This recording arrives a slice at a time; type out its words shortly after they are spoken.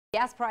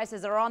Gas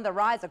prices are on the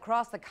rise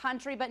across the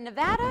country, but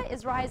Nevada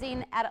is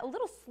rising at a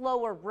little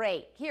slower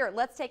rate. Here,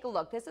 let's take a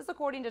look. This is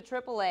according to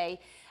AAA.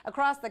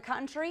 Across the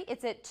country,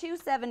 it's at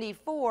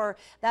 $2.74.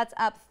 That's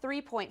up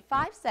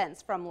 3.5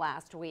 cents from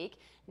last week.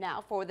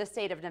 Now, for the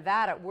state of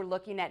Nevada, we're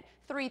looking at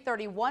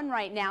 $3.31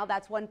 right now.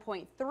 That's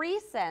 1.3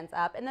 cents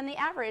up. And then the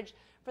average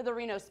for the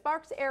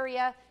Reno-Sparks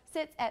area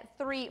sits at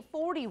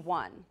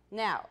 $3.41.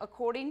 Now,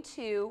 according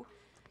to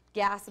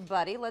Gas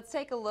Buddy, let's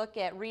take a look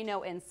at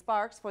Reno and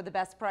Sparks for the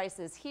best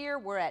prices here.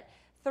 We're at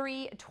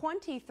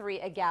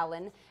 $3.23 a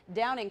gallon.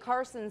 Down in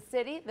Carson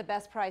City, the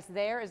best price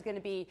there is going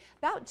to be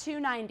about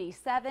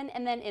 $2.97.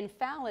 And then in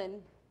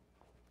Fallon,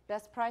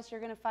 best price you're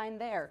going to find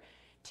there,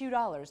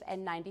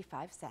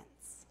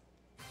 $2.95.